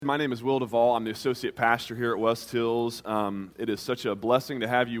My name is Will Duvall. I'm the associate pastor here at West Hills. It is such a blessing to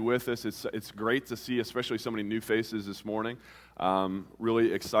have you with us. It's great to see especially so many new faces this morning.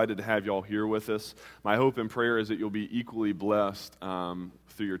 Really excited to have you all here with us. My hope and prayer is that you'll be equally blessed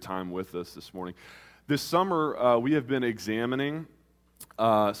through your time with us this morning. This summer, we have been examining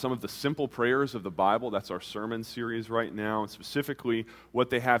some of the simple prayers of the Bible. That's our sermon series right now, and specifically what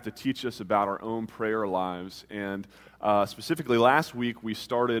they have to teach us about our own prayer lives. And specifically last week, we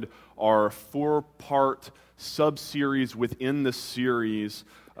started our 4-part sub-series within the series,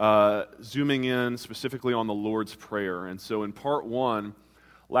 zooming in specifically on the Lord's Prayer. And so in part 1,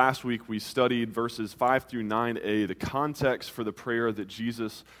 last week we studied verses 5 through 9a, the context for the prayer that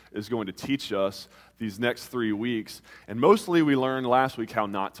Jesus is going to teach us these next 3 weeks. And mostly we learned last week how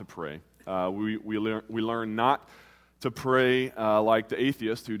not to pray. We learned not to pray like the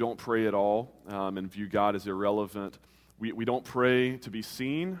atheists who don't pray at all and view God as irrelevant. We don't pray to be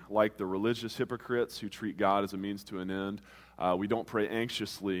seen like the religious hypocrites who treat God as a means to an end. We don't pray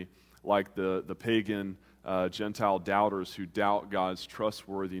anxiously like the pagan Gentile doubters who doubt God's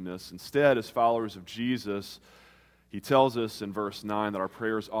trustworthiness. Instead, as followers of Jesus, he tells us in verse 9 that our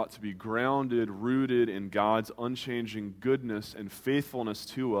prayers ought to be grounded, rooted in God's unchanging goodness and faithfulness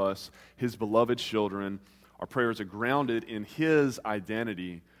to us, his beloved children. Our prayers are grounded in his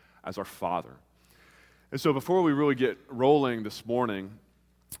identity as our Father. And so before we really get rolling this morning,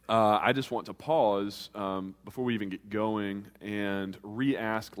 I just want to pause before we even get going and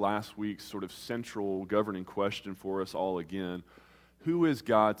re-ask last week's sort of central governing question for us all again. Who is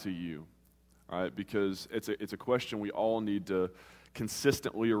God to you? All right, because it's a question we all need to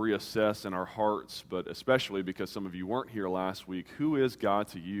consistently reassess in our hearts, but especially because some of you weren't here last week. Who is God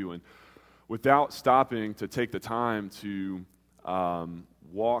to you? And without stopping to take the time to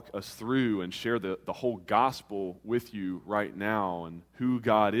walk us through and share the whole gospel with you right now, and who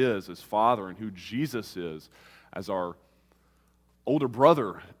God is as Father, and who Jesus is as our older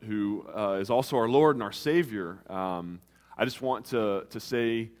brother, who is also our Lord and our Savior. I just want to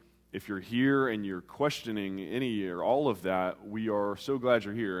say, if you're here and you're questioning any or all of that, we are so glad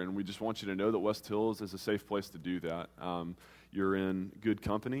you're here, and we just want you to know that West Hills is a safe place to do that. You're in good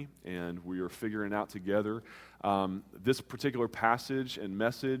company, and we are figuring it out together. This particular passage and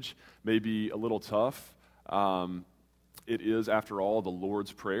message may be a little tough. It is, after all, the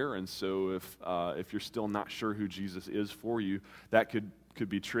Lord's Prayer, and so if you're still not sure who Jesus is for you, that could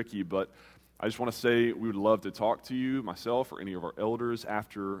be tricky. But I just want to say we would love to talk to you, myself or any of our elders,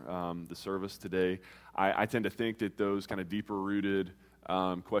 after the service today. I tend to think that those kind of deeper-rooted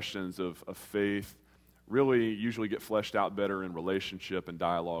questions of faith really usually get fleshed out better in relationship and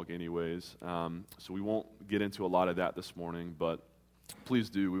dialogue anyways. So we won't get into a lot of that this morning, but please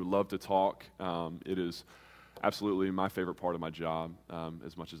do. We would love to talk. It is absolutely my favorite part of my job,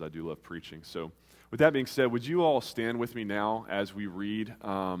 as much as I do love preaching. So with that being said, would you all stand with me now as we read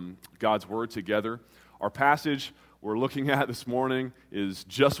God's Word together? Our passage we're looking at this morning is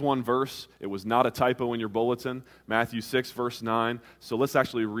just one verse. It was not a typo in your bulletin, Matthew 6, verse 9. So let's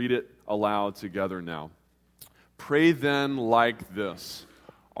actually read it aloud together now. Pray then like this: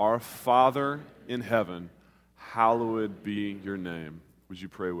 Our Father in heaven, hallowed be your name. Would you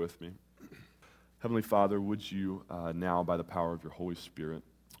pray with me? Heavenly Father, would you now, by the power of your Holy Spirit,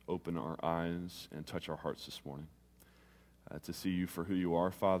 open our eyes and touch our hearts this morning to see you for who you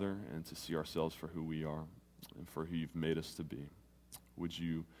are, Father, and to see ourselves for who we are and for who you've made us to be. Would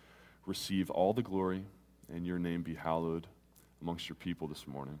you receive all the glory and your name be hallowed amongst your people this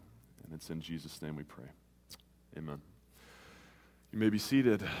morning? And it's in Jesus' name we pray. Amen. You may be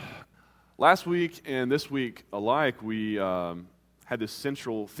seated. Last week and this week alike, we had this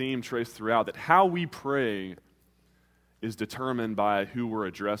central theme traced throughout, that how we pray is determined by who we're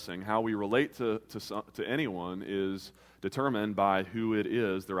addressing. How we relate to anyone is determined by who it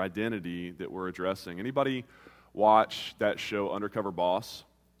is, their identity that we're addressing. Anybody watch that show, Undercover Boss?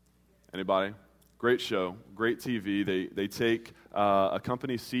 Anybody? Great show, great TV. They take a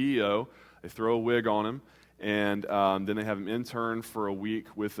company CEO, they throw a wig on him, and then they have him intern for a week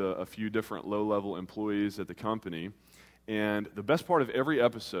with a few different low-level employees at the company. And the best part of every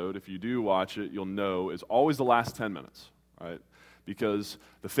episode, if you do watch it, you'll know, is always the last 10 minutes, right? Because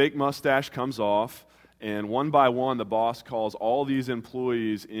the fake mustache comes off, and one by one, the boss calls all these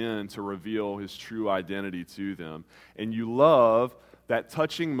employees in to reveal his true identity to them. And you love that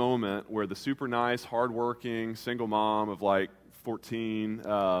touching moment where the super nice, hardworking, single mom of like 14,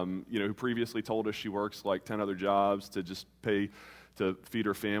 who previously told us she works like 10 other jobs to just pay to feed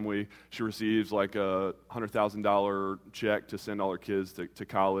her family. She receives like a $100,000 check to send all her kids to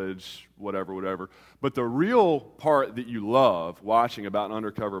college, whatever. But the real part that you love watching about an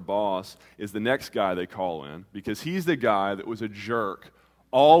undercover boss is the next guy they call in, because he's the guy that was a jerk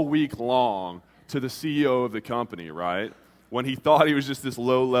all week long to the CEO of the company, right? When he thought he was just this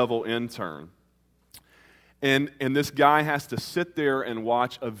low-level intern. And this guy has to sit there and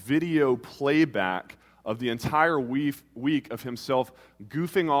watch a video playback of the entire week of himself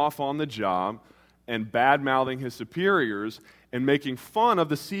goofing off on the job and bad-mouthing his superiors and making fun of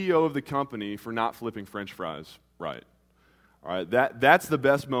the CEO of the company for not flipping French fries right. All right, that's the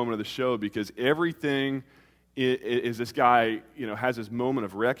best moment of the show, because everything is this guy, has his moment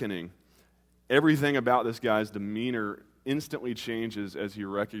of reckoning. Everything about this guy's demeanor instantly changes as he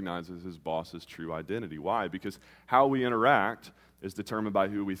recognizes his boss's true identity. Why? Because how we interact is determined by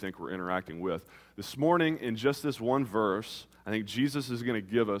who we think we're interacting with. This morning, in just this one verse, I think Jesus is going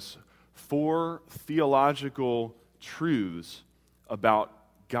to give us 4 theological truths about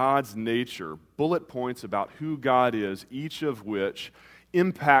God's nature, bullet points about who God is, each of which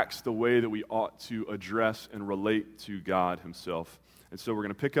impacts the way that we ought to address and relate to God himself. And so we're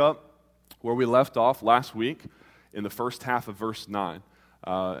going to pick up where we left off last week in the first half of verse 9.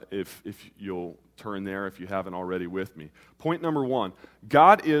 If you'll turn there if you haven't already with me. Point number 1,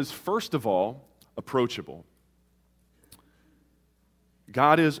 God is, first of all, approachable.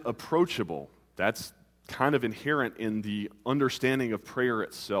 God is approachable. That's kind of inherent in the understanding of prayer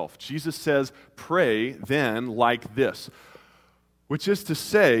itself. Jesus says, pray then like this. Which is to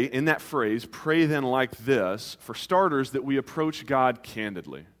say, in that phrase, pray then like this, for starters, that we approach God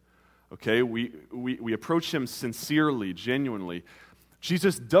candidly. Okay, we approach him sincerely, genuinely.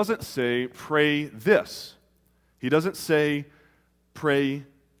 Jesus doesn't say, pray this. He doesn't say, pray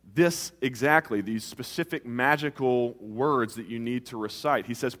this exactly, these specific magical words that you need to recite.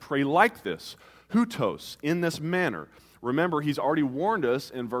 He says, pray like this, hutos, in this manner. Remember, he's already warned us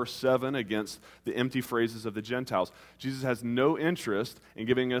in verse 7 against the empty phrases of the Gentiles. Jesus has no interest in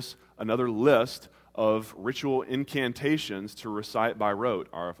giving us another list of ritual incantations to recite by rote.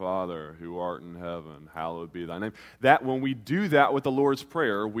 Our Father, who art in heaven, hallowed be thy name. That when we do that with the Lord's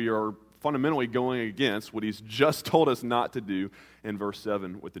Prayer, we are fundamentally going against what he's just told us not to do in verse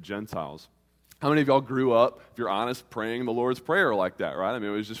 7 with the Gentiles. How many of y'all grew up, if you're honest, praying the Lord's Prayer like that, right? I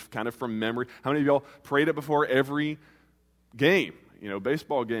mean, it was just kind of from memory. How many of y'all prayed it before every game,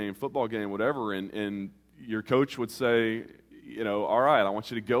 baseball game, football game, whatever, and your coach would say, all right, I want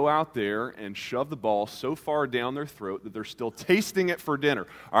you to go out there and shove the ball so far down their throat that they're still tasting it for dinner.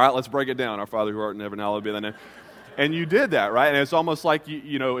 All right, let's break it down. Our Father who art in heaven, hallowed be thy name. And you did that, right? And it's almost like,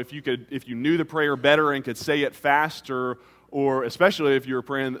 if you knew the prayer better and could say it faster, or especially if you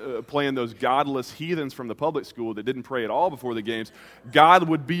were playing those godless heathens from the public school that didn't pray at all before the games, God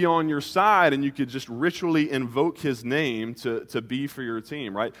would be on your side and you could just ritually invoke his name to be for your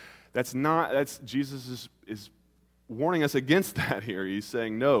team, right? Jesus is warning us against that here. He's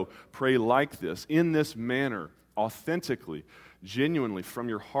saying, no, pray like this, in this manner, authentically, genuinely, from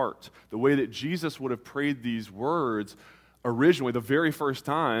your heart. The way that Jesus would have prayed these words originally, the very first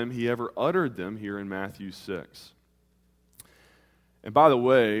time he ever uttered them here in Matthew 6. And by the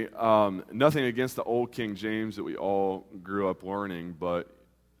way, nothing against the old King James that we all grew up learning, but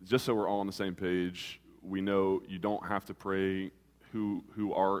just so we're all on the same page, we know you don't have to pray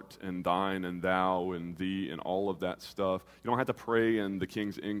who art and thine and thou and thee and all of that stuff. You don't have to pray in the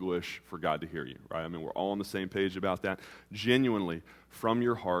King's English for God to hear you, right? I mean, we're all on the same page about that. Genuinely, from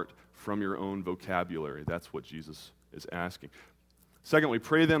your heart, from your own vocabulary. That's what Jesus is asking. Secondly,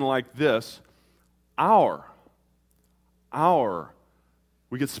 pray then like this, our.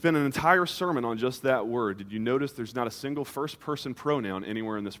 We could spend an entire sermon on just that word. Did you notice there's not a single first-person pronoun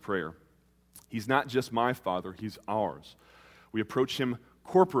anywhere in this prayer? He's not just my Father, he's ours. We approach him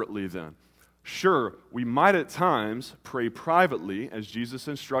corporately then. Sure, we might at times pray privately, as Jesus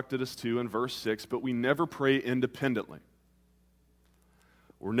instructed us to in verse 6, but we never pray independently.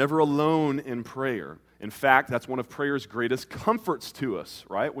 We're never alone in prayer. In fact, that's one of prayer's greatest comforts to us,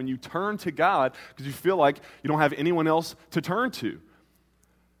 right? When you turn to God, because you feel like you don't have anyone else to turn to.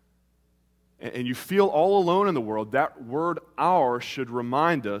 And you feel all alone in the world, that word our should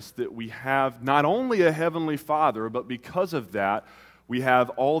remind us that we have not only a heavenly Father, but because of that, we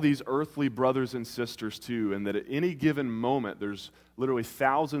have all these earthly brothers and sisters too, and that at any given moment, there's literally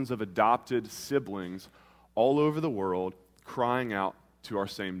thousands of adopted siblings all over the world crying out to our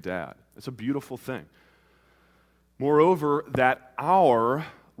same dad. It's a beautiful thing. Moreover, that our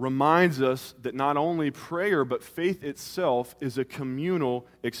reminds us that not only prayer, but faith itself is a communal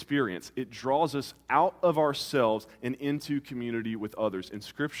experience. It draws us out of ourselves and into community with others. In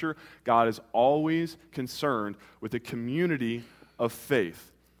Scripture, God is always concerned with a community of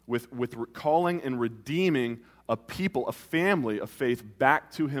faith, with recalling and redeeming a people, a family of faith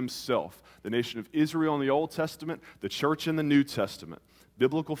back to himself. The nation of Israel in the Old Testament, the church in the New Testament.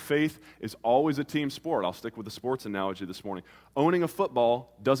 Biblical faith is always a team sport. I'll stick with the sports analogy this morning. Owning a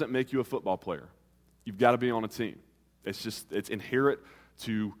football doesn't make you a football player. You've got to be on a team. It's inherent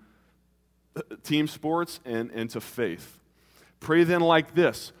to team sports and to faith. Pray then like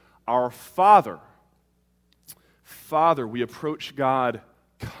this: Our Father, we approach God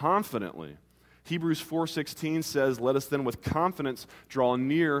confidently. Hebrews 4:16 says, "Let us then with confidence draw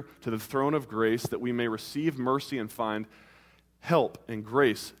near to the throne of grace, that we may receive mercy and find help and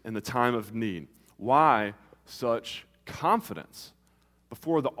grace in the time of need." Why such confidence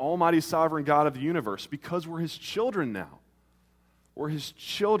before the almighty sovereign God of the universe? Because we're his children now. We're his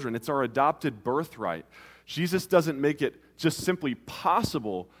children. It's our adopted birthright. Jesus doesn't make it just simply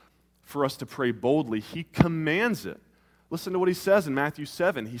possible for us to pray boldly. He commands it. Listen to what he says in Matthew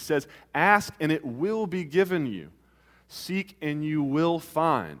 7. He says, "Ask and it will be given you. Seek and you will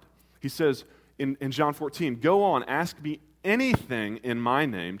find." He says in John 14, "Go on, ask me anything in my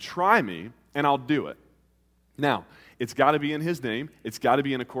name, try me, and I'll do it." Now, it's got to be in his name. It's got to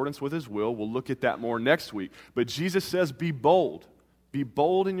be in accordance with his will. We'll look at that more next week. But Jesus says, be bold. Be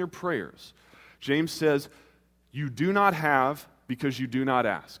bold in your prayers. James says, you do not have because you do not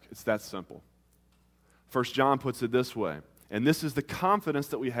ask. It's that simple. 1 John puts it this way, and this is the confidence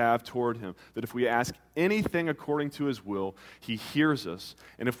that we have toward him, that if we ask anything according to his will, he hears us.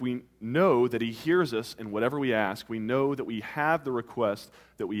 And if we know that he hears us in whatever we ask, we know that we have the request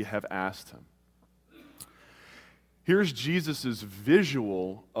that we have asked him. Here's Jesus'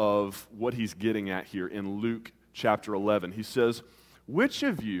 visual of what he's getting at here in Luke chapter 11. He says, "Which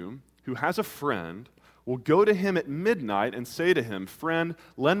of you who has a friend will go to him at midnight and say to him, 'Friend,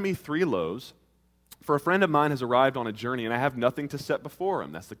 lend me 3 loaves, for a friend of mine has arrived on a journey, and I have nothing to set before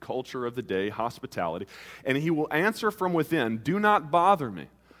him.'" That's the culture of the day, hospitality. "And he will answer from within, 'Do not bother me.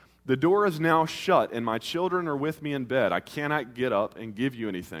 The door is now shut, and my children are with me in bed. I cannot get up and give you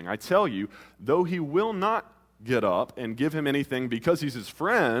anything.' I tell you, though he will not get up and give him anything because he's his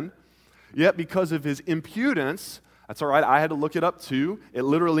friend, yet because of his impudence," that's all right, I had to look it up too. It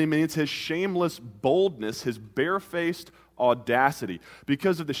literally means his shameless boldness, his barefaced audacity.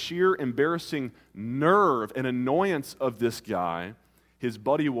 Because of the sheer embarrassing nerve and annoyance of this guy, his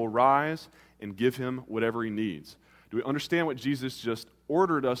buddy will rise and give him whatever he needs. Do we understand what Jesus just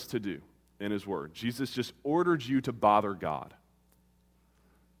ordered us to do in his word? Jesus just ordered you to bother God.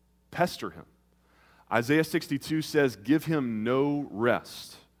 Pester him. Isaiah 62 says, "Give him no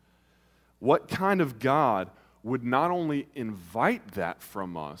rest." What kind of God would not only invite that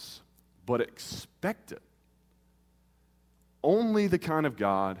from us, but expect it? Only the kind of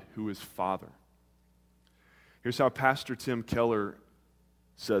God who is Father. Here's how Pastor Tim Keller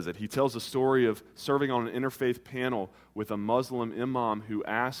says it. He tells a story of serving on an interfaith panel with a Muslim imam who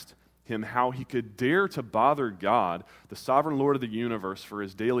asked him how he could dare to bother God, the sovereign Lord of the universe, for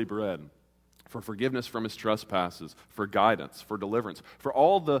his daily bread, for forgiveness from his trespasses, for guidance, for deliverance, for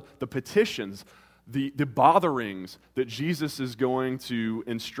all the petitions, the botherings that Jesus is going to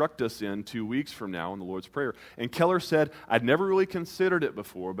instruct us in 2 weeks from now in the Lord's Prayer. And Keller said, "I'd never really considered it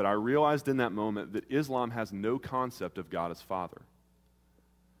before, but I realized in that moment that Islam has no concept of God as Father."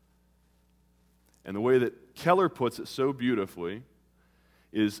 And the way that Keller puts it so beautifully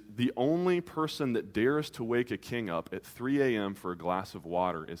is the only person that dares to wake a king up at 3 a.m. for a glass of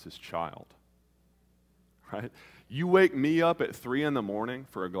water is his child. Right? You wake me up at 3 in the morning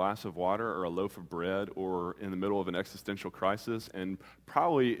for a glass of water or a loaf of bread or in the middle of an existential crisis, and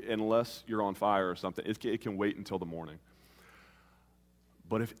probably, unless you're on fire or something, it can wait until the morning.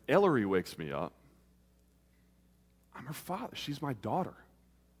 But if Ellery wakes me up, I'm her father. She's my daughter,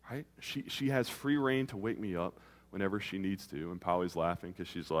 right? She has free reign to wake me up whenever she needs to. And Polly's laughing because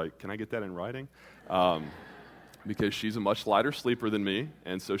she's like, "Can I get that in writing?" Because she's a much lighter sleeper than me,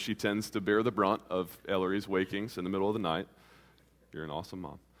 and so she tends to bear the brunt of Ellery's wakings in the middle of the night. You're an awesome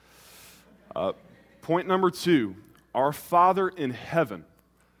mom. Point number 2, our Father in heaven.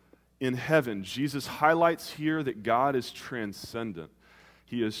 In heaven, Jesus highlights here that God is transcendent.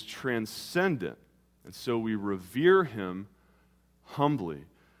 He is transcendent, and so we revere him humbly.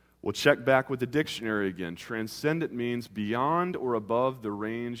 We'll check back with the dictionary again. Transcendent means beyond or above the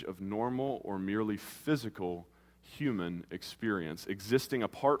range of normal or merely physical human experience, existing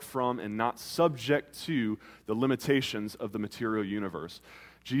apart from and not subject to the limitations of the material universe.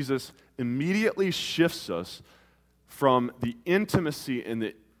 Jesus immediately shifts us from the intimacy and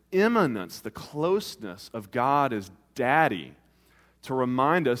the immanence, the closeness of God as Daddy, to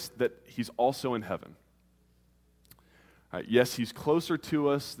remind us that He's also in heaven. Yes, He's closer to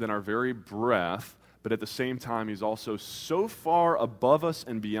us than our very breath, but at the same time, He's also so far above us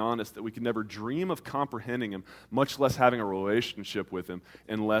and beyond us that we can never dream of comprehending Him, much less having a relationship with Him,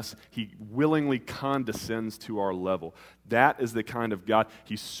 unless He willingly condescends to our level. That is the kind of God.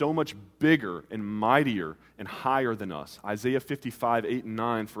 He's so much bigger and mightier and higher than us. Isaiah 55, 8 and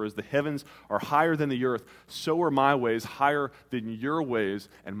 9, for as the heavens are higher than the earth, so are my ways higher than your ways,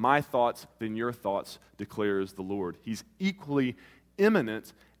 and my thoughts than your thoughts, declares the Lord. He's equally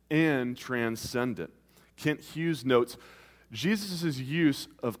immanent and transcendent. Kent Hughes notes, Jesus' use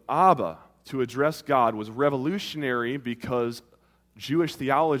of Abba to address God was revolutionary because Jewish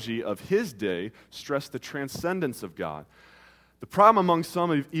theology of his day stressed the transcendence of God. The problem among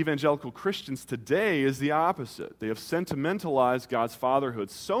some evangelical Christians today is the opposite. They have sentimentalized God's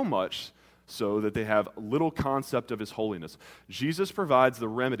fatherhood so much so that they have little concept of His holiness. Jesus provides the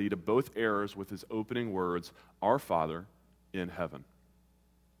remedy to both errors with His opening words, "Our Father in heaven."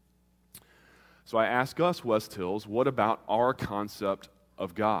 So I ask us, West Hills, what about our concept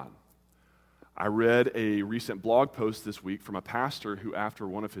of God? I read a recent blog post this week from a pastor who, after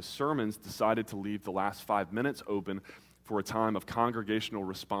one of his sermons, decided to leave the last 5 minutes open for a time of congregational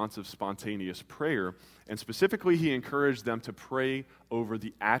responsive spontaneous prayer, and specifically he encouraged them to pray over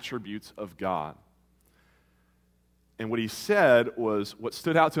the attributes of God. And what he said was, what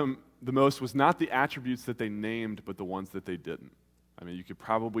stood out to him the most was not the attributes that they named, but the ones that they didn't. I mean, you could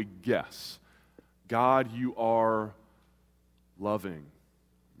probably guess. God, you are loving,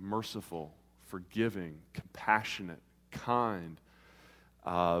 merciful, forgiving, compassionate, kind,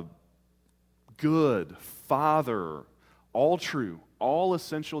 good, Father, all true, all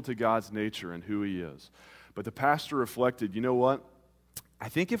essential to God's nature and who He is. But the pastor reflected, you know what? I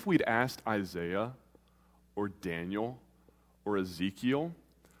think if we'd asked Isaiah or Daniel or Ezekiel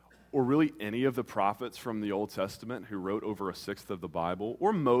or really any of the prophets from the Old Testament who wrote over a sixth of the Bible,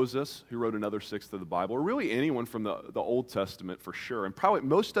 or Moses who wrote another sixth of the Bible, or really anyone from the Old Testament for sure, and probably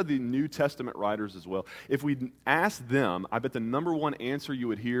most of the New Testament writers as well, if we'd asked them, I bet the number one answer you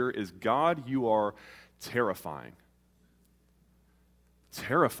would hear is, God, you are terrifying.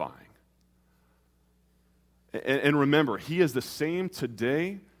 Terrifying. And remember, He is the same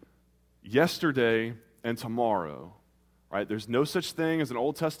today, yesterday, and tomorrow. Right? There's no such thing as an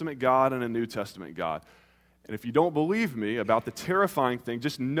Old Testament God and a New Testament God. And if you don't believe me about the terrifying thing,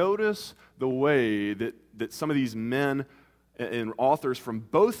 just notice the way that some of these men and authors from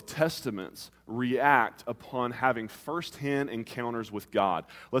both Testaments react upon having firsthand encounters with God.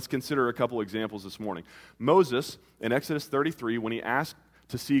 Let's consider a couple examples this morning. Moses, in Exodus 33, when he asked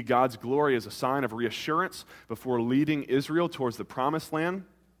to see God's glory as a sign of reassurance before leading Israel towards the promised land,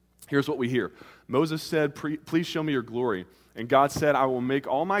 here's what we hear. Moses said, "Please show me your glory." And God said, "I will make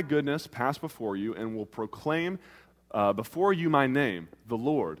all my goodness pass before you and will proclaim before you my name, the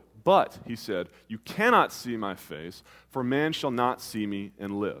Lord. But," he said, "you cannot see my face, for man shall not see me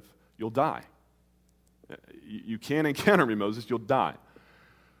and live." You'll die. You can't encounter me, Moses. You'll die.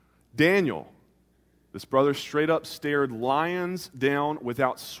 Daniel, this brother straight up stared lions down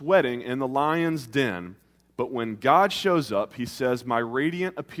without sweating in the lion's den. But when God shows up, he says, "My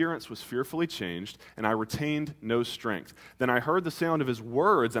radiant appearance was fearfully changed, and I retained no strength. Then I heard the sound of his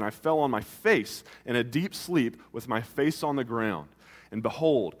words, and I fell on my face in a deep sleep with my face on the ground. And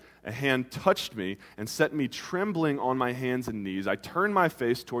behold, a hand touched me and set me trembling on my hands and knees. I turned my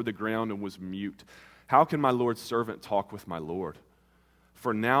face toward the ground and was mute. How can my Lord's servant talk with my Lord?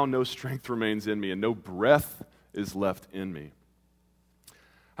 For now no strength remains in me, and no breath is left in me."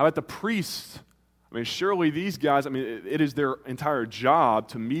 How about the priests? I mean, surely these guys, it is their entire job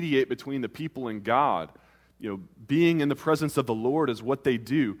to mediate between the people and God. Being in the presence of the Lord is what they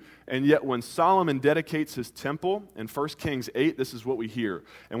do. And yet when Solomon dedicates his temple in 1 Kings 8, this is what we hear.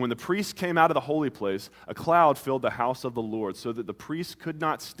 "And when the priests came out of the holy place, a cloud filled the house of the Lord, so that the priests could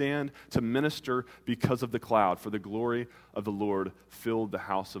not stand to minister because of the cloud, for the glory of the Lord filled the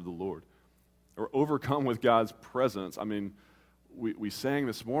house of the Lord." Or overcome with God's presence. We sang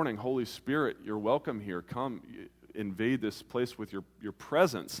this morning, "Holy Spirit, you're welcome here. Come, invade this place with your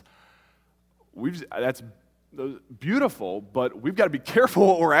presence." That's beautiful, but we've got to be careful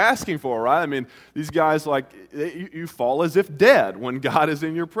what we're asking for, right? These guys, you fall as if dead when God is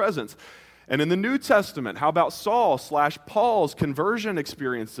in your presence. And in the New Testament, how about Saul/Paul's conversion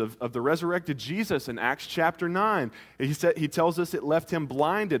experience of the resurrected Jesus in Acts chapter 9? He tells us it left him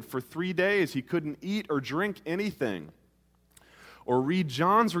blinded for 3 days. He couldn't eat or drink anything. Or read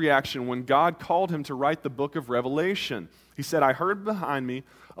John's reaction when God called him to write the book of Revelation. He said, I heard behind me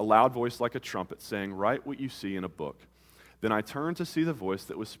a loud voice like a trumpet saying, write what you see in a book. Then I turned to see the voice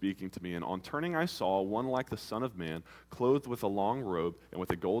that was speaking to me, and on turning I saw one like the Son of Man, clothed with a long robe and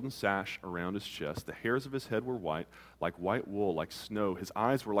with a golden sash around his chest. The hairs of his head were white, like white wool, like snow. His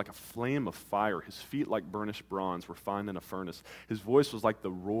eyes were like a flame of fire. His feet like burnished bronze, refined in a furnace. His voice was like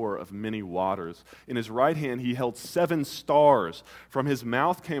the roar of many waters. In his right hand he held 7 stars. From his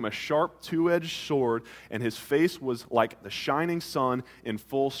mouth came a sharp two-edged sword, and his face was like the shining sun in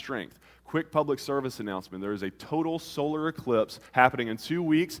full strength. Quick public service announcement. There is a total solar eclipse happening in 2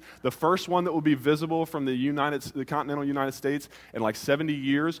 weeks. The first one that will be visible from the continental United States in like 70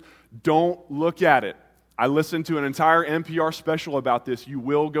 years. Don't look at it. I listened to an entire NPR special about this. You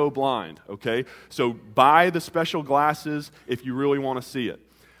will go blind, okay? So buy the special glasses if you really want to see it.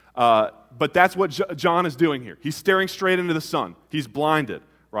 But that's what John is doing here. He's staring straight into the sun. He's blinded,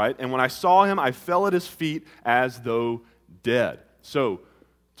 right? And when I saw him, I fell at his feet as though dead. So,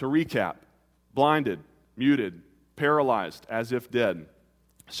 to recap, blinded, muted, paralyzed, as if dead.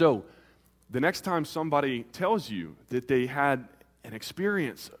 So, the next time somebody tells you that they had an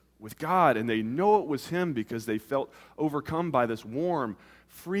experience with God and they know it was Him because they felt overcome by this warm,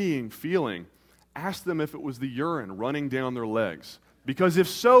 freeing feeling, ask them if it was the urine running down their legs. Because if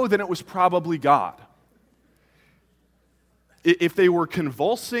so, then it was probably God. If they were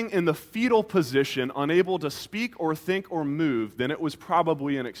convulsing in the fetal position, unable to speak or think or move, then it was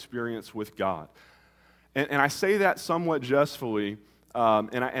probably an experience with God. And I say that somewhat jestfully,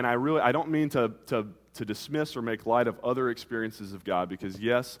 and I don't mean to dismiss or make light of other experiences of God, because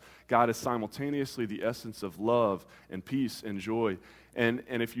yes, God is simultaneously the essence of love and peace and joy. And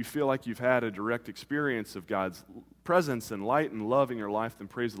if you feel like you've had a direct experience of God's presence and light and love in your life, then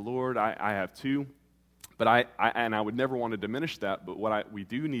praise the Lord. I have too. But I would never want to diminish that, but what we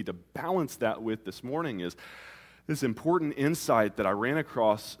do need to balance that with this morning is this important insight that I ran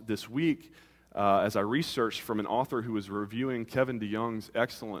across this week as I researched from an author who was reviewing Kevin DeYoung's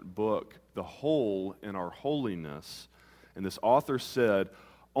excellent book, The Hole in Our Holiness. And this author said,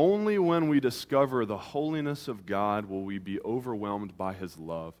 only when we discover the holiness of God will we be overwhelmed by His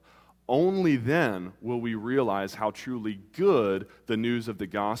love. Only then will we realize how truly good the news of the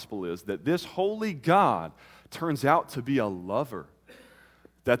gospel is, that this holy God turns out to be a lover,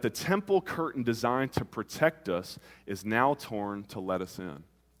 that the temple curtain designed to protect us is now torn to let us in.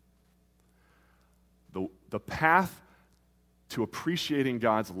 The path to appreciating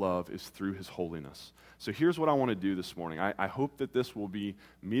God's love is through His holiness. So here's what I want to do this morning. I hope that this will be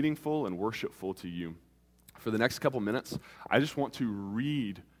meaningful and worshipful to you. For the next couple minutes, I just want to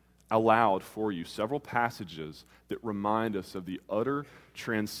read aloud for you several passages that remind us of the utter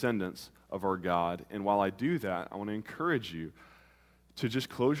transcendence of our God. And while I do that, I want to encourage you to just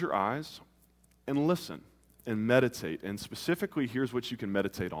close your eyes and listen and meditate. And specifically, here's what you can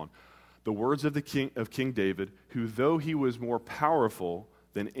meditate on. The words of King David, who though he was more powerful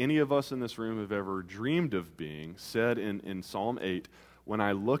than any of us in this room have ever dreamed of being, said in Psalm 8, when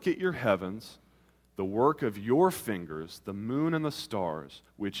I look at your heavens, the work of your fingers, the moon and the stars,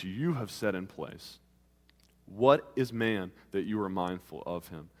 which you have set in place. What is man that you are mindful of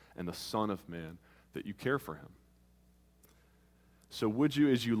him, and the Son of Man that you care for him? So would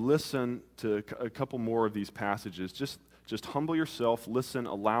you, as you listen to a couple more of these passages, just humble yourself, listen,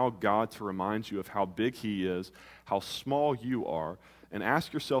 allow God to remind you of how big He is, how small you are, and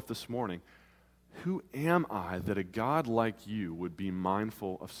ask yourself this morning, who am I that a God like you would be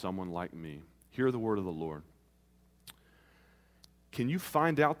mindful of someone like me? Hear the word of the Lord. Can you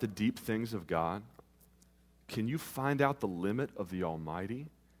find out the deep things of God? Can you find out the limit of the Almighty?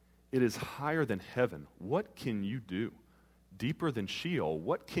 It is higher than heaven. What can you do? Deeper than Sheol.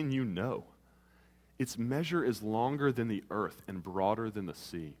 What can you know? Its measure is longer than the earth and broader than the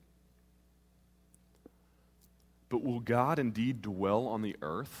sea. But will God indeed dwell on the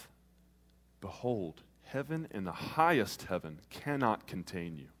earth? Behold, heaven and the highest heaven cannot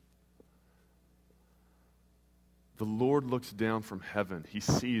contain you. The Lord looks down from heaven. He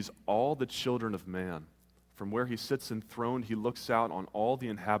sees all the children of man. From where He sits enthroned, He looks out on all the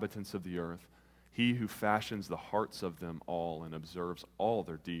inhabitants of the earth. He who fashions the hearts of them all and observes all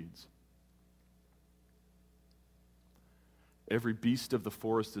their deeds. Every beast of the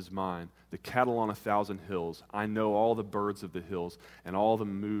forest is mine, the cattle on 1,000 hills. I know all the birds of the hills, and all the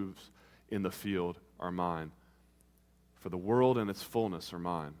moves in the field are mine. For the world and its fullness are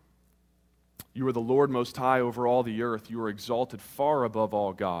mine. You are the Lord Most High over all the earth. You are exalted far above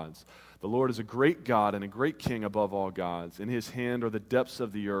all gods. The Lord is a great God and a great King above all gods. In His hand are the depths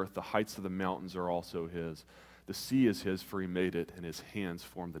of the earth. The heights of the mountains are also His. The sea is his, for he made it, and his hands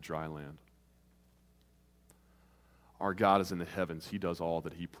formed the dry land. Our God is in the heavens. He does all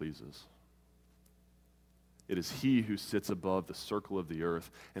that he pleases. It is he who sits above the circle of the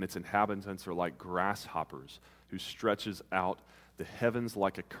earth, and its inhabitants are like grasshoppers, who stretches out the heavens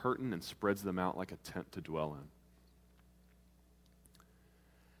like a curtain and spreads them out like a tent to dwell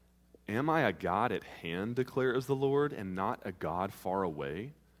in. Am I a God at hand, declares the Lord, and not a God far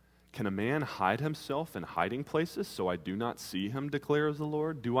away? Can a man hide himself in hiding places so I do not see him, declares the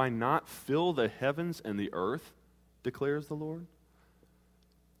Lord? Do I not fill the heavens and the earth, declares the Lord?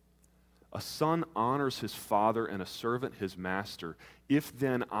 A son honors his father and a servant his master. If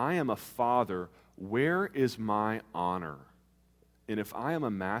then I am a father, where is my honor? And if I am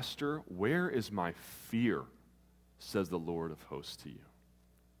a master, where is my fear, says the Lord of hosts to you.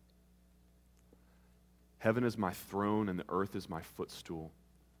 Heaven is my throne and the earth is my footstool.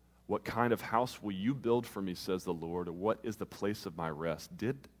 What kind of house will you build for me, says the Lord, or what is the place of my rest?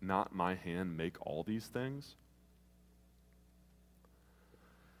 Did not my hand make all these things?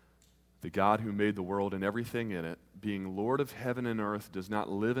 The God who made the world and everything in it, being Lord of heaven and earth, does not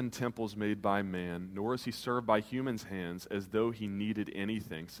live in temples made by man, nor is he served by humans' hands as though he needed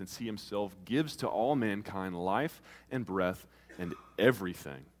anything, since he himself gives to all mankind life and breath and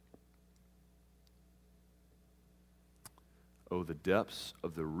everything. Oh, the depths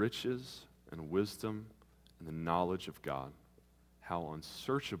of the riches and wisdom and the knowledge of God. How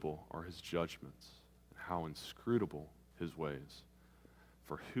unsearchable are his judgments, and how inscrutable his ways.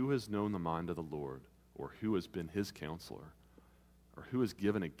 For who has known the mind of the Lord, or who has been his counselor, or who has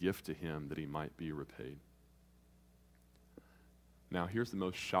given a gift to him that he might be repaid? Now, here's the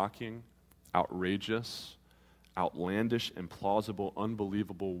most shocking, outrageous, outlandish, implausible,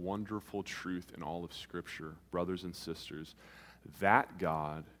 unbelievable, wonderful truth in all of Scripture, brothers and sisters. That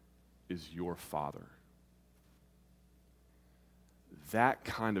God is your Father. That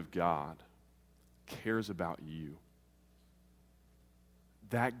kind of God cares about you.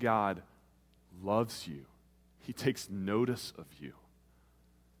 That God loves you. He takes notice of you.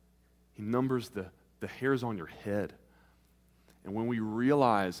 He numbers the hairs on your head. And when we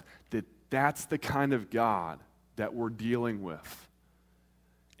realize that that's the kind of God that we're dealing with,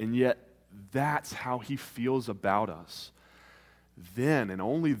 and yet that's how he feels about us, then and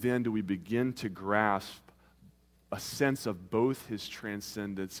only then do we begin to grasp a sense of both his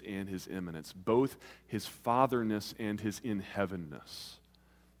transcendence and his immanence, both his fatherness and his in-heavenness.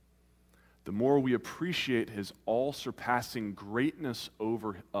 The more we appreciate his all-surpassing greatness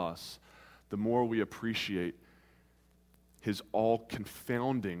over us, the more we appreciate his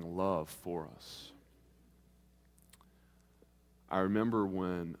all-confounding love for us. I remember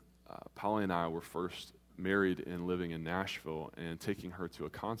when Polly and I were first married and living in Nashville and taking her to a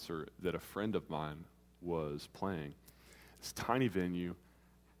concert that a friend of mine was playing. This tiny venue,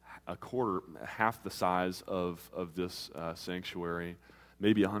 half the size of this sanctuary,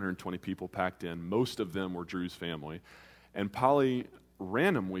 maybe 120 people packed in. Most of them were Drew's family. And Polly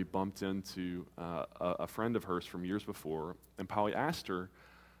randomly bumped into a friend of hers from years before, and Polly asked her,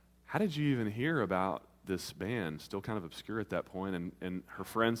 "How did you even hear about this band?" Still kind of obscure at that point. And her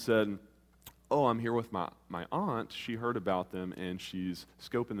friend said, "Oh, I'm here with my aunt. She heard about them, and she's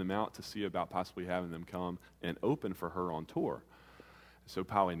scoping them out to see about possibly having them come and open for her on tour." So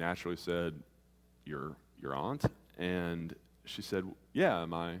Polly naturally said, your aunt?" And she said, "Yeah,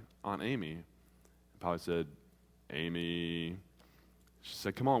 my Aunt Amy." And Polly said, "Amy?" She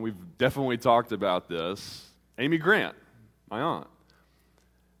said, "Come on, we've definitely talked about this. Amy Grant, my aunt."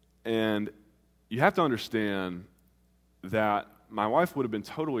 And you have to understand that my wife would have been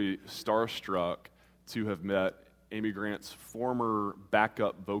totally starstruck to have met Amy Grant's former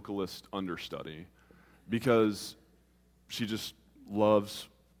backup vocalist understudy, because she just loves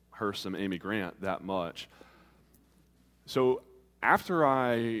her some Amy Grant that much. So after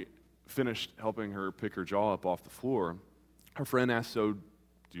I finished helping her pick her jaw up off the floor, her friend asked, "So,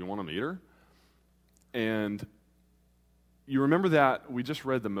 do you want to meet her?" And you remember that we just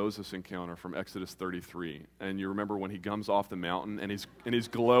read the Moses encounter from Exodus 33, and you remember when he comes off the mountain and he's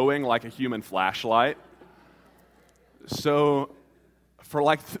glowing like a human flashlight. So for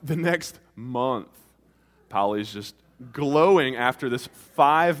like the next month, Polly's just glowing after this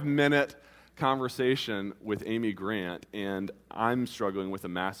 5-minute conversation with Amy Grant, and I'm struggling with a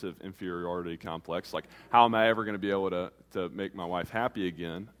massive inferiority complex. Like, how am I ever going to be able to make my wife happy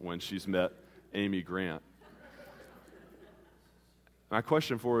again when she's met Amy Grant? My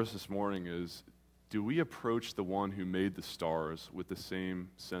question for us this morning is, do we approach the one who made the stars with the same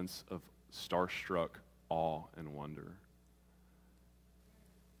sense of starstruck awe and wonder?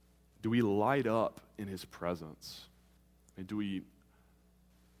 do we light up in his presence? And do we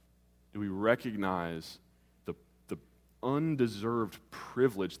recognize the undeserved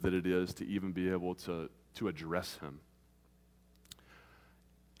privilege that it is to even be able to address him?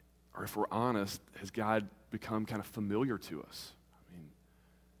 Or if we're honest, has God become kind of familiar to us? I mean,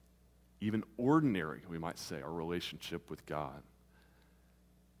 even ordinary, we might say, our relationship with God.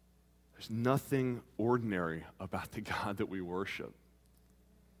 There's nothing ordinary about the God that we worship.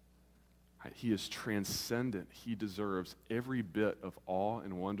 He is transcendent. He deserves every bit of awe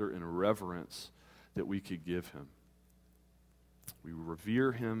and wonder and reverence that we could give him. We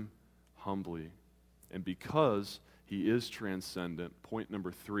revere him humbly. And because he is transcendent, point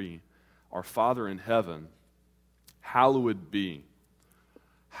number 3, our Father in heaven, hallowed be.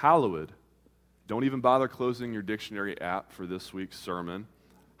 Hallowed, don't even bother closing your dictionary app for this week's sermon.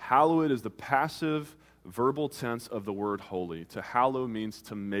 Hallowed is the passive verbal tense of the word holy. To hallow means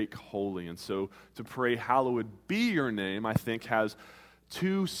to make holy. And so to pray, hallowed be your name, I think has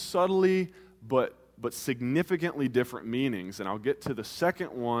two subtly but significantly different meanings. And I'll get to the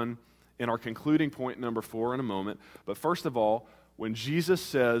second one in our concluding point number 4 in a moment. But first of all, when Jesus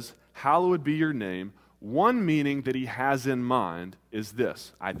says, hallowed be your name, one meaning that he has in mind is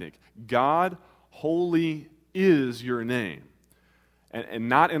this, I think. God, holy is your name. And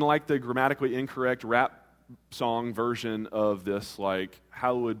not in like the grammatically incorrect rap song version of this, like,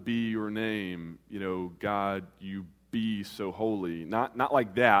 hallowed be your name, God, you be so holy. Not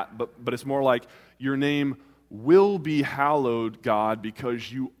like that, but it's more like your name will be hallowed, God,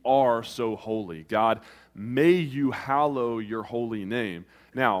 because you are so holy. God, may you hallow your holy name.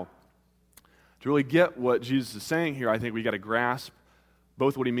 Now, to really get what Jesus is saying here, I think we got to grasp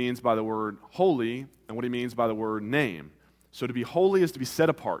both what he means by the word holy and what he means by the word name. So to be holy is to be set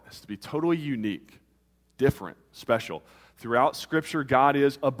apart, is to be totally unique, different, special. Throughout Scripture, God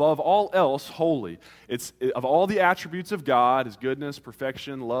is, above all else, holy. It's of all the attributes of God, his goodness,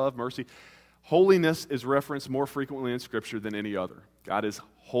 perfection, love, mercy, holiness is referenced more frequently in Scripture than any other. God is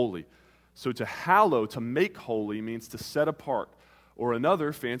holy. So to hallow, to make holy, means to set apart, or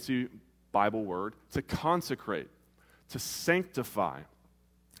another fancy Bible word, to consecrate, to sanctify.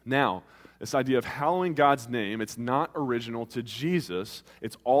 Now, this idea of hallowing God's name, it's not original to Jesus.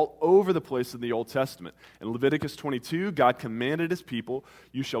 It's all over the place in the Old Testament. In Leviticus 22, God commanded his people,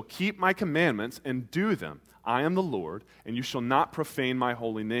 you shall keep my commandments and do them. I am the Lord, and you shall not profane my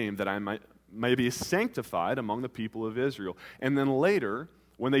holy name, that I may be sanctified among the people of Israel. And then later,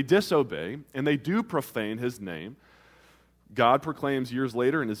 when they disobey and they do profane his name, God proclaims years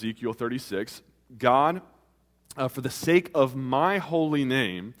later in Ezekiel 36, God, for the sake of my holy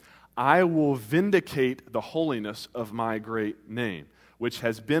name, I will vindicate the holiness of my great name, which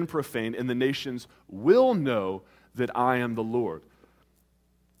has been profaned, and the nations will know that I am the Lord.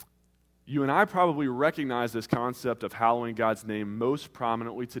 You and I probably recognize this concept of hallowing God's name most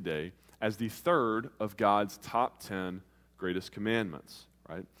prominently today as the third of God's top 10 greatest commandments,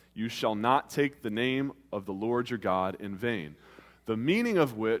 right? You shall not take the name of the Lord your God in vain. The meaning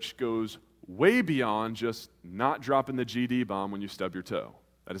of which goes way beyond just not dropping the GD bomb when you stub your toe.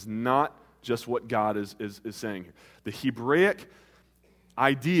 That is not just what God is saying here. The Hebraic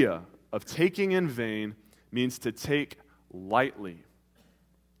idea of taking in vain means to take lightly,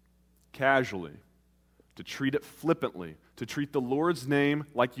 casually, to treat it flippantly, to treat the Lord's name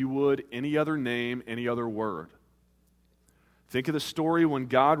like you would any other name, any other word. Think of the story when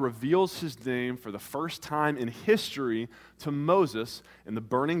God reveals his name for the first time in history to Moses in the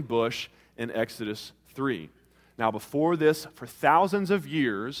burning bush in Exodus 3. Now, before this, for thousands of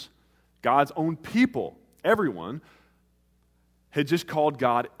years, God's own people, everyone, had just called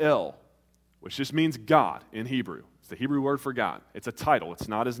God El, which just means God in Hebrew. It's the Hebrew word for God. It's a title. It's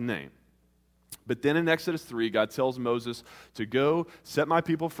not his name. But then in Exodus 3, God tells Moses to go set my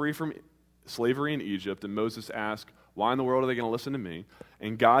people free from slavery in Egypt. And Moses asks, why in the world are they going to listen to me?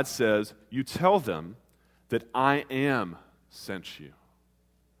 And God says, you tell them that I am sent you.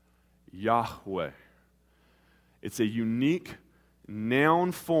 Yahweh. It's a unique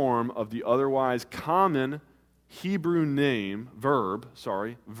noun form of the otherwise common Hebrew verb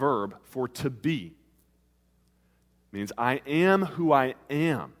for to be. It means I am who I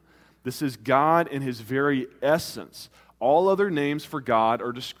am. This is God in his very essence. All other names for God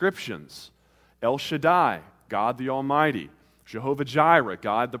are descriptions. El Shaddai, God the Almighty. Jehovah Jireh,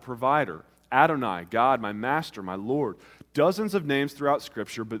 God the provider. Adonai, God, my master, my Lord. Dozens of names throughout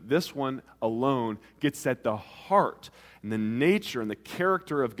Scripture, but this one alone gets at the heart and the nature and the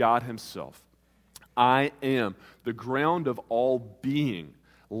character of God himself. I am the ground of all being,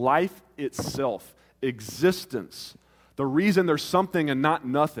 life itself, existence, the reason there's something and not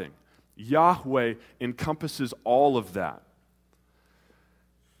nothing, Yahweh encompasses all of that.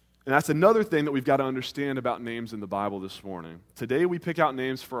 And that's another thing that we've got to understand about names in the Bible this morning. Today we pick out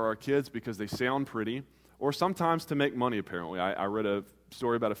names for our kids because they sound pretty, or sometimes to make money, apparently. I read a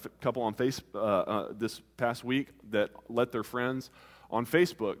story about a couple on Facebook this past week that let their friends on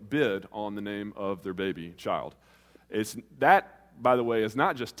Facebook bid on the name of their baby child. That, by the way, is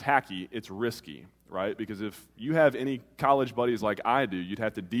not just tacky, it's risky, right? Because if you have any college buddies like I do, you'd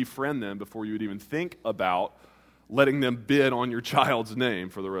have to defriend them before you would even think about letting them bid on your child's name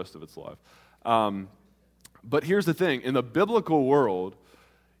for the rest of its life. But here's the thing. In the biblical world,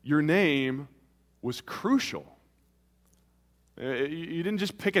 your name was crucial. You didn't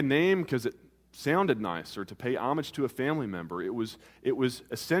just pick a name because it sounded nice or to pay homage to a family member. It was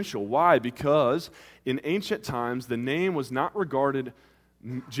essential. Why? Because in ancient times, the name was not regarded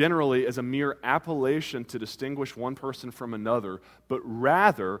generally as a mere appellation to distinguish one person from another, but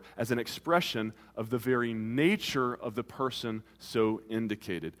rather as an expression of the very nature of the person so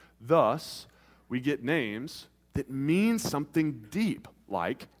indicated. Thus, we get names that mean something deep,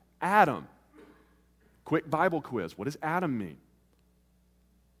 like Adam. Quick Bible quiz. What does Adam mean?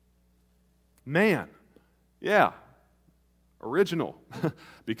 Man. Yeah. Original.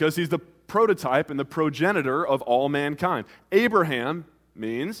 Because he's the prototype and the progenitor of all mankind. Abraham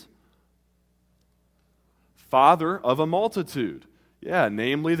means father of a multitude. Yeah,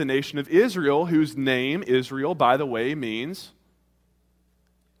 namely the nation of Israel, whose name, Israel, by the way, means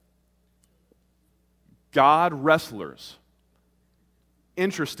God wrestlers.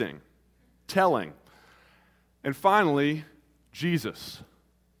 Interesting. Telling. And finally, Jesus,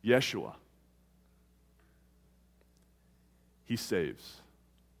 Yeshua. He saves.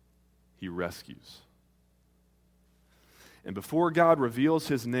 He rescues. And before God reveals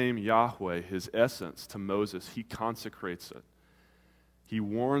his name, Yahweh, his essence, to Moses, he consecrates it. He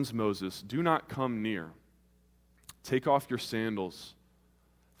warns Moses, do not come near. Take off your sandals,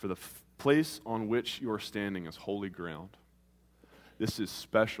 for the place on which you are standing is holy ground. This is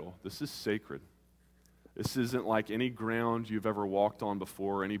special. This is sacred. This isn't like any ground you've ever walked on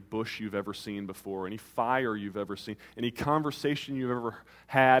before, any bush you've ever seen before, any fire you've ever seen, any conversation you've ever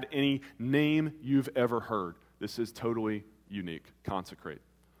had, any name you've ever heard. This is totally unique. Consecrate.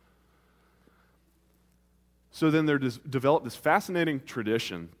 So then there developed this fascinating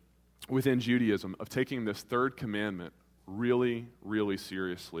tradition within Judaism of taking this third commandment really, really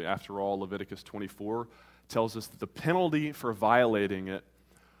seriously. After all, Leviticus 24 tells us that the penalty for violating it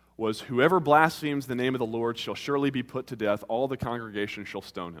was whoever blasphemes the name of the Lord shall surely be put to death. All the congregation shall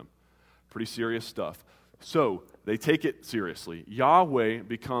stone him. Pretty serious stuff. So they take it seriously. Yahweh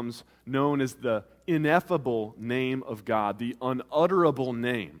becomes known as the ineffable name of God, the unutterable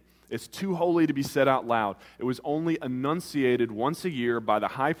name. It's too holy to be said out loud. It was only enunciated once a year by the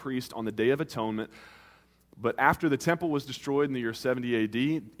high priest on the Day of Atonement. But after the temple was destroyed in the year 70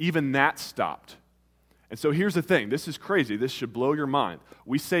 AD, even that stopped. And so here's the thing. This is crazy. This should blow your mind.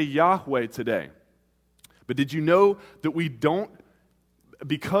 We say Yahweh today. But did you know that we don't,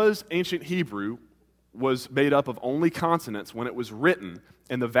 because ancient Hebrew was made up of only consonants when it was written,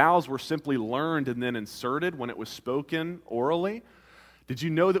 and the vowels were simply learned and then inserted when it was spoken orally, did you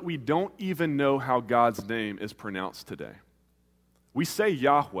know that we don't even know how God's name is pronounced today? We say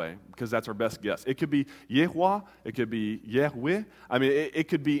Yahweh because that's our best guess. It could be Yehweh. It could be Yahweh. I mean, it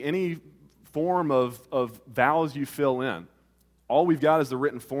could be any form of vowels you fill in. All we've got is the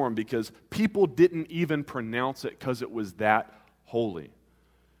written form because people didn't even pronounce it because it was that holy.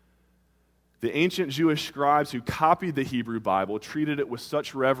 The ancient Jewish scribes who copied the Hebrew Bible treated it with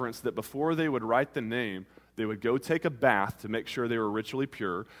such reverence that before they would write the name, they would go take a bath to make sure they were ritually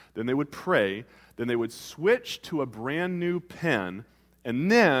pure. Then they would pray. Then they would switch to a brand new pen.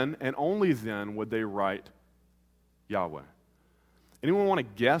 And then, and only then, would they write Yahweh. Anyone want to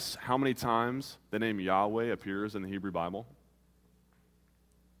guess how many times the name Yahweh appears in the Hebrew Bible?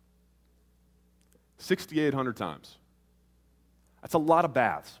 6,800 times. That's a lot of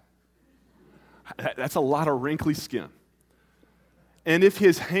baths. That's a lot of wrinkly skin. And if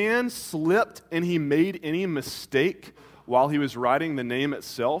his hand slipped and he made any mistake while he was writing the name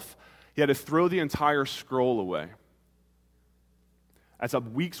itself, he had to throw the entire scroll away. That's a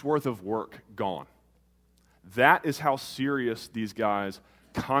week's worth of work gone. That is how serious these guys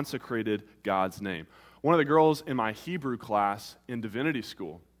consecrated God's name. One of the girls in my Hebrew class in divinity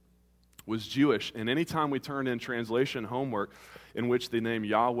school was Jewish, and anytime we turned in translation homework in which the name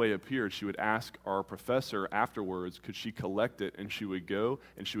Yahweh appeared, she would ask our professor afterwards, could she collect it, and she would go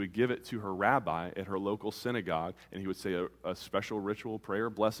and she would give it to her rabbi at her local synagogue, and he would say a special ritual prayer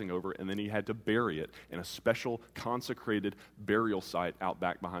blessing over it, and then he had to bury it in a special consecrated burial site out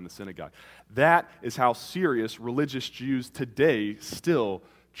back behind the synagogue. That is how serious religious Jews today still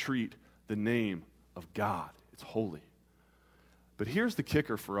treat the name of God. It's holy. But here's the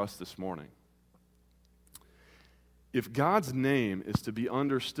kicker for us this morning. If God's name is to be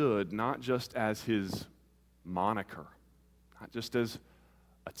understood not just as his moniker, not just as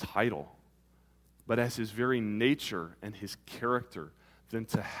a title, but as his very nature and his character, then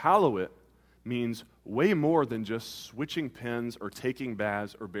to hallow it means way more than just switching pens or taking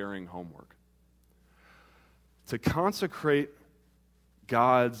baths or burying homework. To consecrate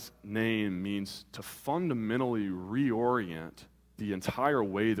God's name means to fundamentally reorient the entire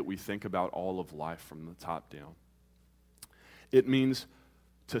way that we think about all of life from the top down. It means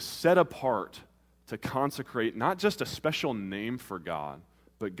to set apart, to consecrate not just a special name for God,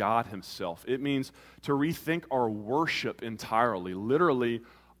 but God himself. It means to rethink our worship entirely, literally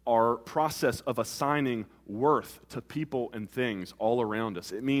our process of assigning worth to people and things all around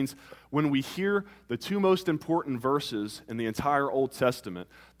us. It means when we hear the two most important verses in the entire Old Testament,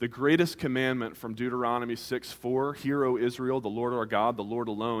 the greatest commandment from Deuteronomy 6:4, hear, O Israel, the Lord our God, the Lord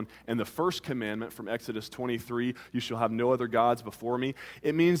alone, and the first commandment from Exodus 23, you shall have no other gods before me.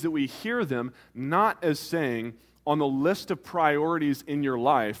 It means that we hear them not as saying, on the list of priorities in your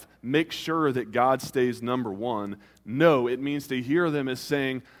life, make sure that God stays number one. No, it means to hear them as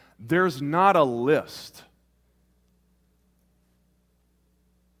saying, there's not a list.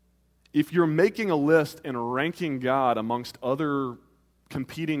 If you're making a list and ranking God amongst other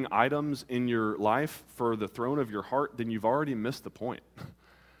competing items in your life for the throne of your heart, then you've already missed the point.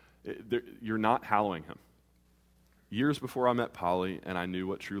 You're not hallowing him. Years before I met Polly and I knew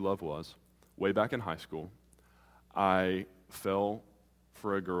what true love was, way back in high school, I fell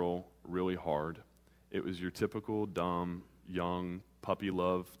for a girl really hard. It was your typical dumb, young, puppy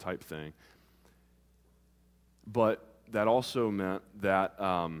love type thing. But that also meant that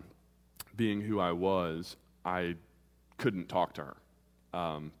being who I was, I couldn't talk to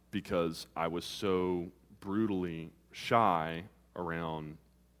her because I was so brutally shy around,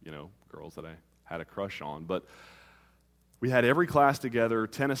 girls that I had a crush on. But we had every class together,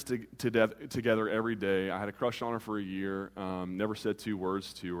 tennis together every day. I had a crush on her for a year, never said two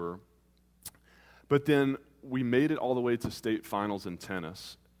words to her. But then we made it all the way to state finals in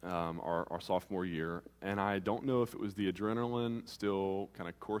tennis our sophomore year, and I don't know if it was the adrenaline still kind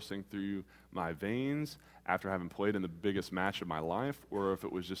of coursing through my veins after having played in the biggest match of my life, or if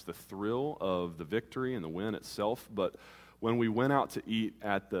it was just the thrill of the victory and the win itself. But when we went out to eat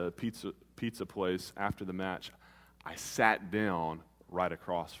at the pizza place after the match, I sat down right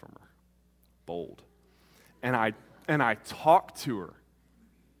across from her, bold, and I talked to her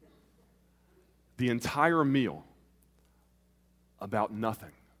the entire meal about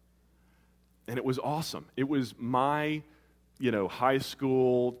nothing. And it was awesome. It was my, high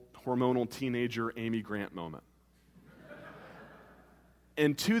school hormonal teenager Amy Grant moment.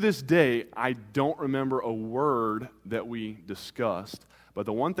 And to this day, I don't remember a word that we discussed. But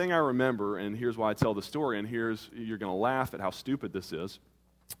the one thing I remember, and here's why I tell the story, and you're going to laugh at how stupid this is.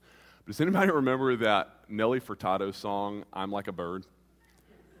 But does anybody remember that Nelly Furtado song, I'm Like a Bird?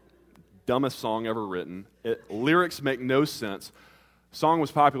 Dumbest song ever written. Lyrics make no sense. Song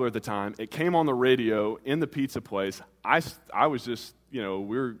was popular at the time. It came on the radio in the pizza place. I was just, we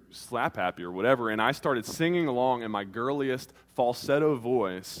were slap happy or whatever, and I started singing along in my girliest falsetto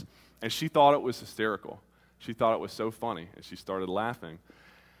voice, and she thought it was hysterical. She thought it was so funny, and she started laughing.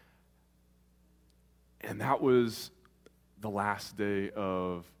 And that was the last day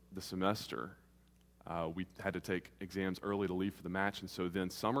of the semester. We had to take exams early to leave for the match, and so then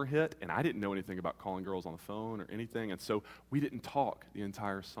summer hit, and I didn't know anything about calling girls on the phone or anything, and so we didn't talk the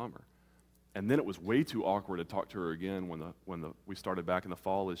entire summer. And then it was way too awkward to talk to her again when we started back in the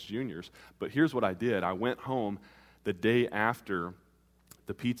fall as juniors. But here's what I did. I went home the day after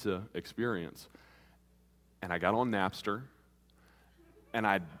the pizza experience, and I got on Napster, and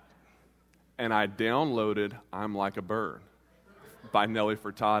I downloaded I'm Like a Bird by Nelly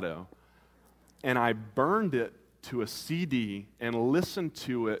Furtado. And I burned it to a CD and listened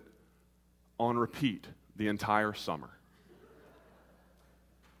to it on repeat the entire summer.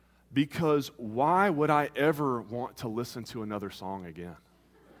 Because why would I ever want to listen to another song again?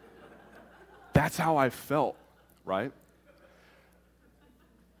 That's how I felt, right?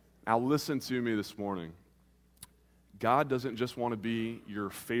 Now listen to me this morning. God doesn't just want to be your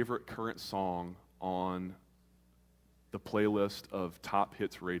favorite current song on the playlist of Top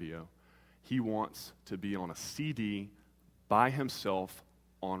Hits Radio. He wants to be on a CD by himself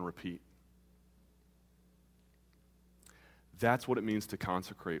on repeat. That's what it means to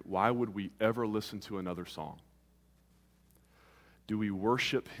consecrate. Why would we ever listen to another song? Do we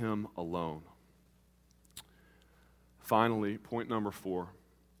worship him alone? Finally, point number 4.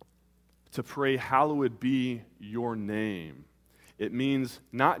 To pray, hallowed be your name. It means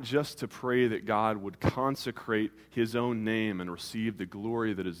not just to pray that God would consecrate his own name and receive the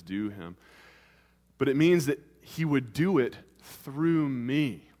glory that is due him, but it means that he would do it through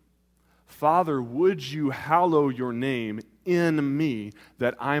me. Father, would you hallow your name in me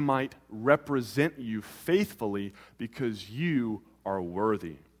that I might represent you faithfully because you are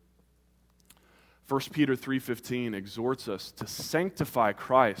worthy. 1 Peter 3:15 exhorts us to sanctify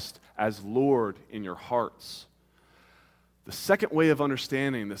Christ as Lord in your hearts. The second way of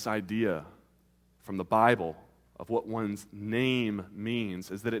understanding this idea from the Bible of what one's name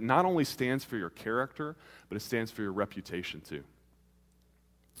means is that it not only stands for your character, but it stands for your reputation too.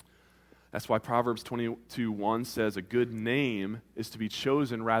 That's why Proverbs 22:1 says, a good name is to be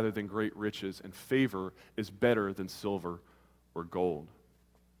chosen rather than great riches, and favor is better than silver or gold.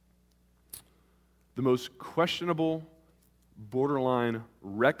 The most questionable, borderline,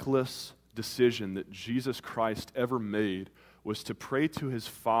 reckless decision that Jesus Christ ever made was to pray to his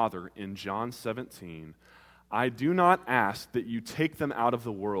Father in John 17, I do not ask that you take them out of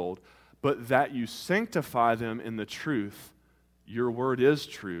the world, but that you sanctify them in the truth. Your word is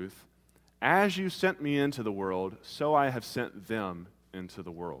truth. As you sent me into the world, so I have sent them into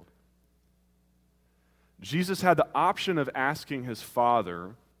the world. Jesus had the option of asking his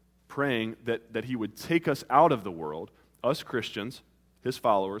Father, praying that he would take us out of the world, us Christians, his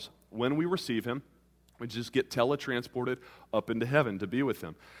followers, when we receive him, we just get teletransported up into heaven to be with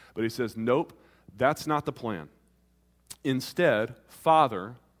him. But he says, nope, that's not the plan. Instead,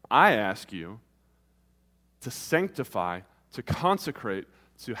 Father, I ask you to sanctify, to consecrate,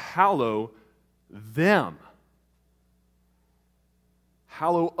 to hallow them.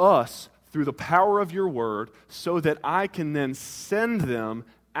 Hallow us through the power of your word so that I can then send them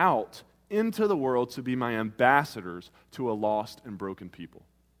out into the world to be my ambassadors to a lost and broken people.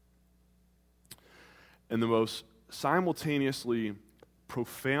 And the most simultaneously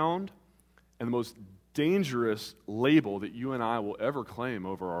profound and the most dangerous label that you and I will ever claim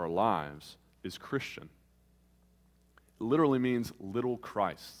over our lives is Christian. It literally means little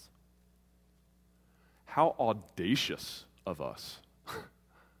Christ. How audacious of us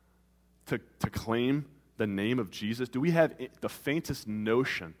to claim the name of Jesus. Do we have the faintest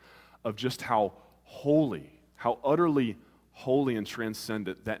notion of just how holy, how utterly holy and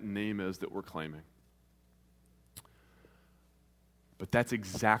transcendent that name is that we're claiming? But that's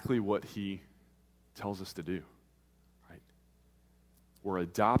exactly what he tells us to do, right? We're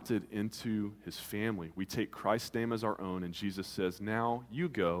adopted into his family. We take Christ's name as our own, and Jesus says, now you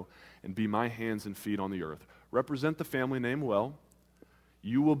go and be my hands and feet on the earth. Represent the family name well.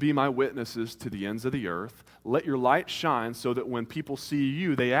 You will be my witnesses to the ends of the earth. Let your light shine so that when people see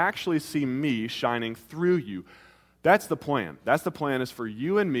you, they actually see me shining through you. That's the plan. That's the plan, is for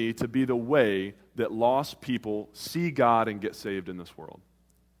you and me to be the way that lost people see God and get saved in this world.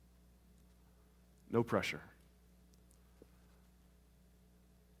 No pressure.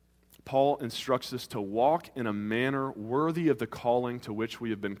 Paul instructs us to walk in a manner worthy of the calling to which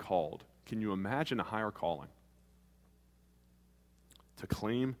we have been called. Can you imagine a higher calling? To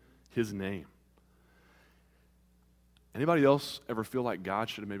claim his name. Anybody else ever feel like God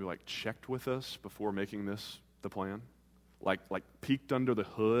should have maybe checked with us before making this the plan? Like peeked under the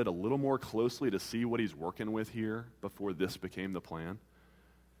hood a little more closely to see what he's working with here before this became the plan?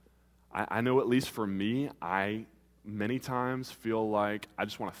 I know, at least for me, I many times feel like I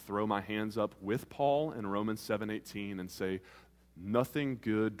just want to throw my hands up with Paul in Romans 7:18 and say, nothing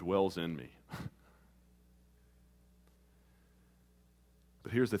good dwells in me.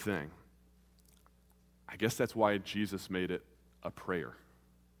 But here's the thing. I guess that's why Jesus made it a prayer.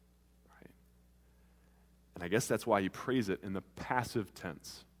 Right? And I guess that's why he prays it in the passive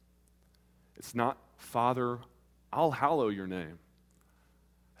tense. It's not, Father, I'll hallow your name.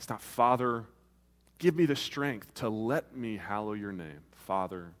 It's not, Father, give me the strength to let me hallow your name.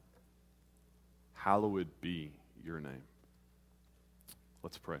 Father, hallowed be your name.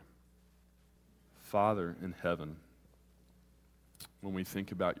 Let's pray. Father in heaven, when we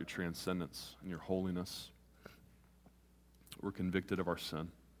think about your transcendence and your holiness, we're convicted of our sin,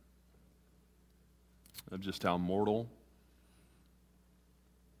 of just how mortal,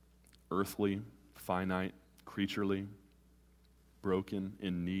 earthly, finite, creaturely, broken,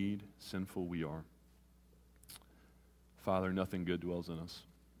 in need, sinful we are. Father, nothing good dwells in us,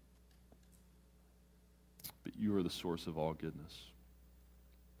 but you are the source of all goodness.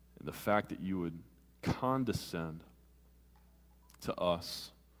 And the fact that you would condescend to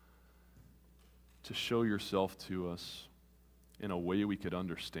us, to show yourself to us in a way we could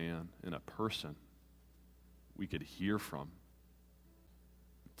understand, in a person we could hear from,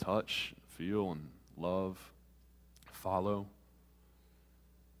 touch, feel, and love, follow.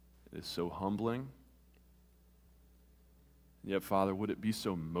 It is so humbling. Yet, Father, would it be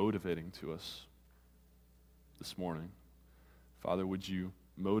so motivating to us this morning? Father, would you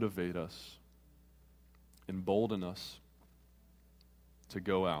motivate us, embolden us to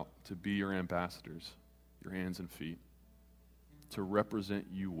go out, to be your ambassadors, your hands and feet, to represent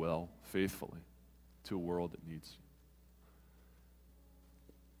you well, faithfully, to a world that needs you.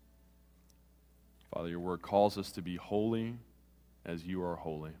 Father, your word calls us to be holy as you are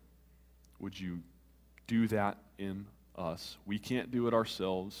holy. Would you do that in us? We can't do it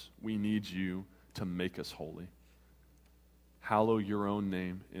ourselves. We need you to make us holy. Hallow your own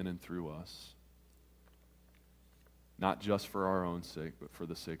name in and through us, not just for our own sake, but for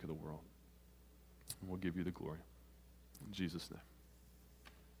the sake of the world. And we'll give you the glory. In Jesus' name.